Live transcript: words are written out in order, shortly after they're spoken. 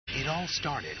all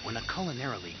started when a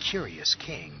culinarily curious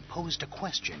king posed a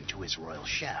question to his royal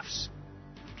chefs.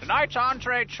 Tonight's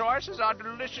entree choices are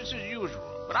delicious as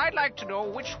usual, but I'd like to know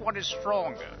which one is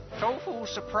stronger, tofu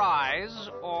surprise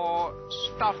or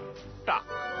stuffed duck.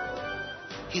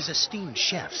 His esteemed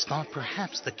chefs thought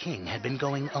perhaps the king had been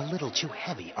going a little too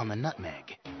heavy on the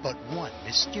nutmeg, but one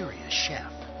mysterious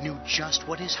chef knew just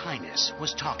what His Highness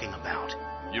was talking about.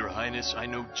 Your Highness, I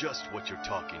know just what you're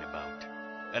talking about,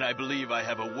 and I believe I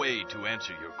have a way to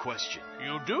answer your question.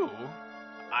 You do?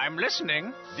 I'm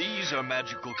listening. These are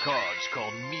magical cards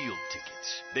called meal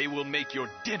tickets. They will make your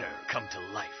dinner come to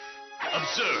life.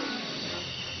 Observe.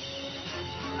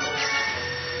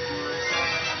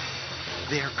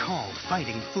 They're called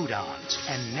fighting foodons,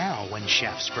 and now when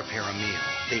chefs prepare a meal,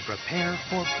 they prepare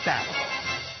for battle.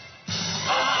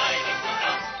 Fighting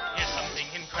foodons, here's something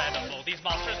incredible. These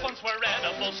monsters once were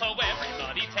edible, so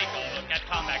everybody take a look at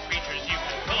combat creatures you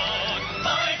can cook.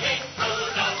 Fighting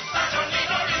foodons, that's our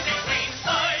lead or in between.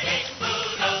 Fighting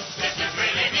foodons, this is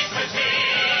really neat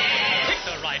cuisine. Pick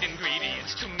the right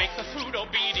ingredients to make the food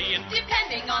obedient.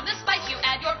 Depending on the spice you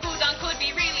add, your foodon could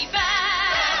be really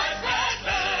bad.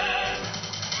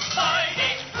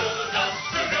 Fighting foodons,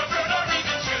 food or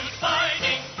even shoot.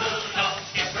 Fighting foodons,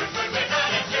 it's food with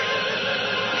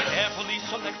attitude. Carefully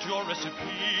select your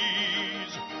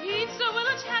recipes. Pizza will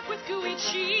attack with gooey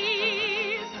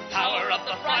cheese. Power up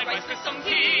the fried rice with some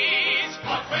peas.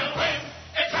 What will win,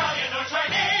 Italian or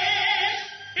Chinese?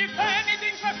 If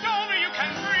anything's left over, you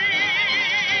can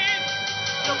freeze.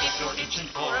 Don't get your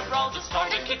itching for a brawl, just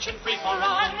start a kitchen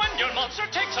free-for-all. And when your monster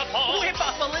takes a fall, whip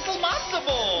up a little matzo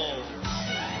ball.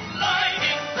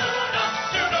 Fighting foodons,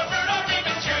 shoot or bird or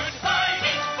even shoot.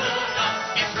 Fighting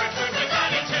foodons, it's food with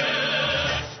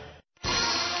attitude.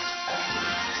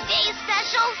 Today's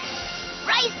special,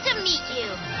 rice to meet you.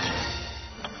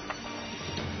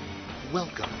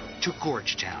 Welcome to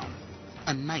Gorge Town.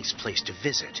 A nice place to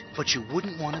visit, but you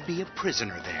wouldn't want to be a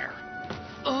prisoner there.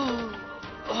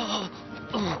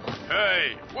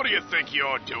 Hey, what do you think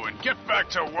you're doing? Get back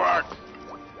to work!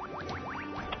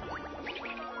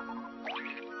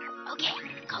 Okay,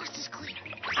 coast is clear.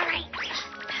 All right.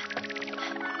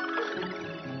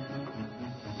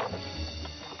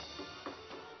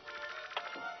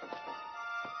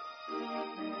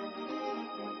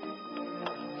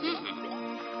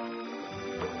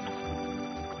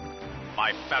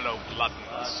 My fellow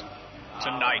gluttons,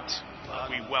 tonight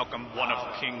we welcome one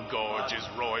of King Gorge's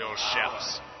royal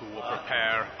chefs who will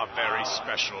prepare a very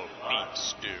special beef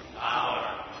stew.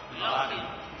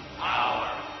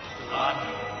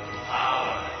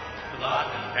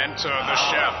 Enter the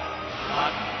chef.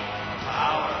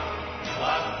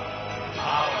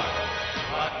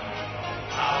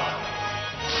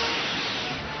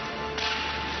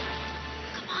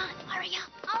 Come on, hurry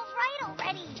up. All right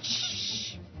already.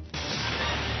 Shh.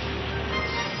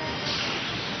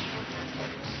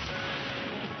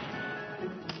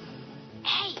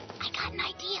 Hey, I got an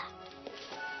idea.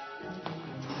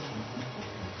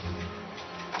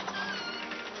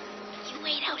 You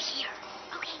wait out here.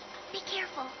 Okay, be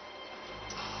careful.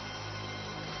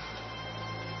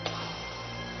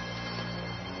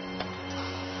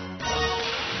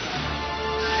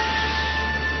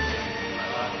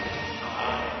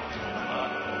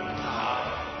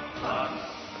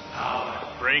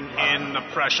 Bring in the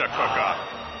pressure cooker.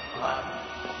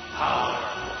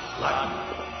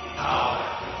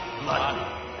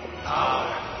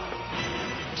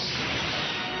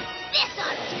 This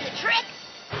ought to do the trick.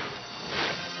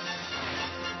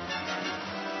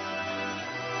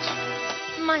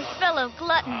 My fellow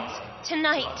gluttons,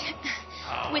 tonight,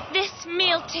 with this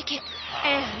meal ticket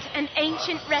and an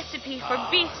ancient recipe for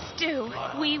beef stew,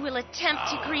 we will attempt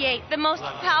to create the most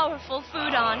powerful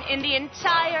foodon in the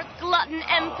entire glutton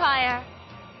empire.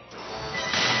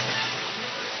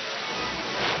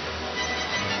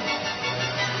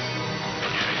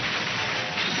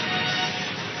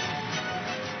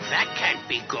 That can't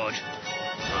be good.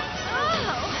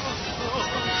 Oh!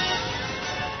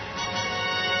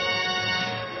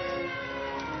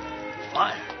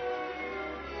 Fire.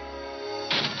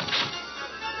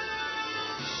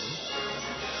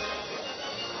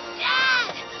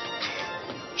 Dad!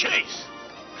 Chase!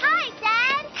 Hi,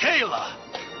 Dad! Kayla!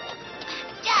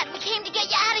 Dad, we came to get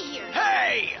you out of here.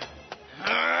 Hey!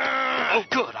 Oh,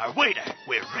 good, our waiter.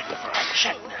 We're ready for our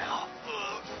check now.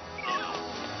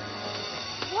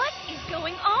 What is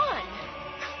going on?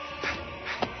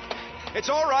 It's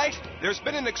all right. There's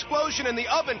been an explosion in the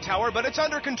oven tower, but it's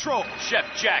under control. Chef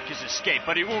Jack has escaped,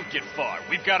 but he won't get far.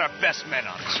 We've got our best men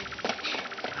on us.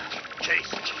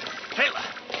 Chase, Kayla,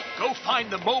 go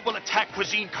find the mobile attack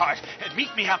cuisine cart and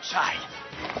meet me outside.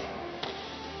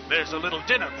 There's a little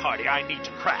dinner party I need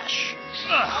to crash.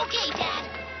 Okay, Dad.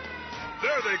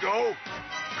 There they go.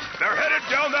 They're headed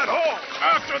down that hall.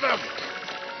 After them.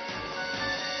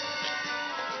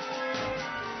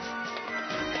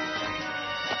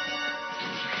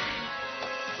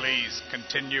 Please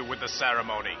continue with the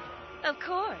ceremony. Of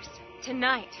course.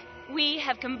 Tonight, we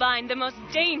have combined the most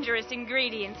dangerous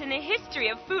ingredients in the history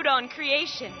of foodon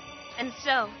creation. And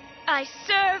so, I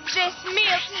serve this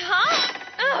meal to... Huh?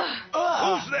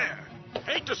 Who's there?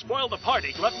 Hate to spoil the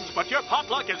party, Gluttons, but your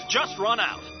potluck has just run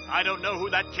out. I don't know who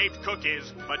that caved cook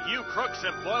is, but you crooks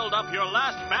have boiled up your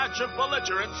last batch of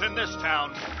belligerents in this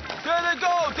town. There they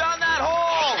go, down that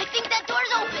hole! I think that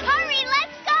door's open. Hurry,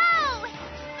 let's go!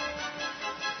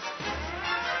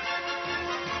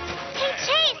 Hey,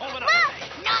 Chase, look!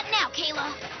 Not now,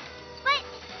 Kayla. But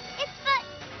it's the...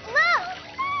 Look!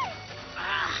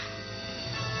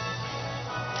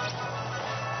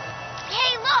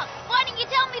 Hey, look! Why didn't you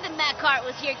tell me the Mac cart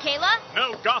was here, Kayla?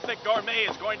 No Gothic gourmet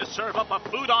is going to serve up a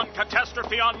foodon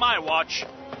catastrophe on my watch.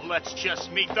 Let's just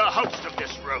meet the host of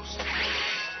this roast.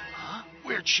 Huh?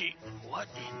 Where'd she... What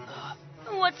in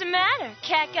the... What's the matter?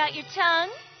 Cat got your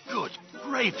tongue? Good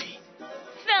gravy.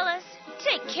 Fellas,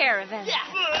 take care of him.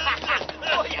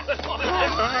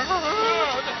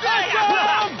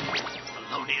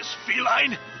 Felonious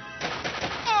feline.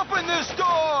 Open this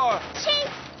door! Chase,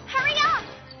 hurry up!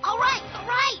 All right,